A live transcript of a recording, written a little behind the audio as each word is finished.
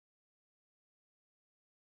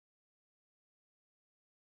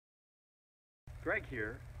Greg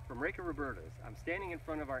here from Raker-Roberta's. I'm standing in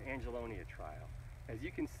front of our Angelonia trial. As you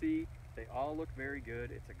can see, they all look very good.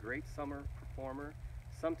 It's a great summer performer,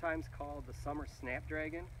 sometimes called the summer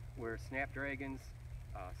snapdragon, where snapdragons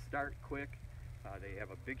start quick. They have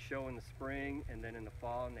a big show in the spring and then in the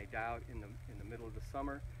fall, and they die out in the middle of the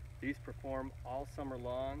summer. These perform all summer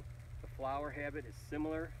long. The flower habit is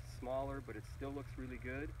similar, smaller, but it still looks really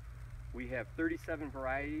good. We have 37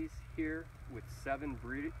 varieties here with 7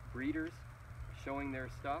 breeders showing their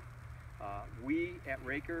stuff. We at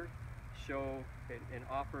Raker show and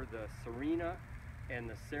offer the Serena and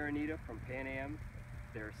the Serenita from Pan Am.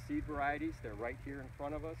 They're seed varieties. They're right here in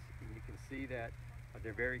front of us, and you can see that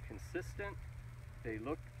they're very consistent. They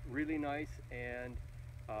look really nice, and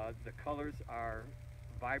the colors are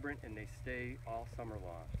vibrant and they stay all summer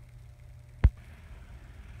long.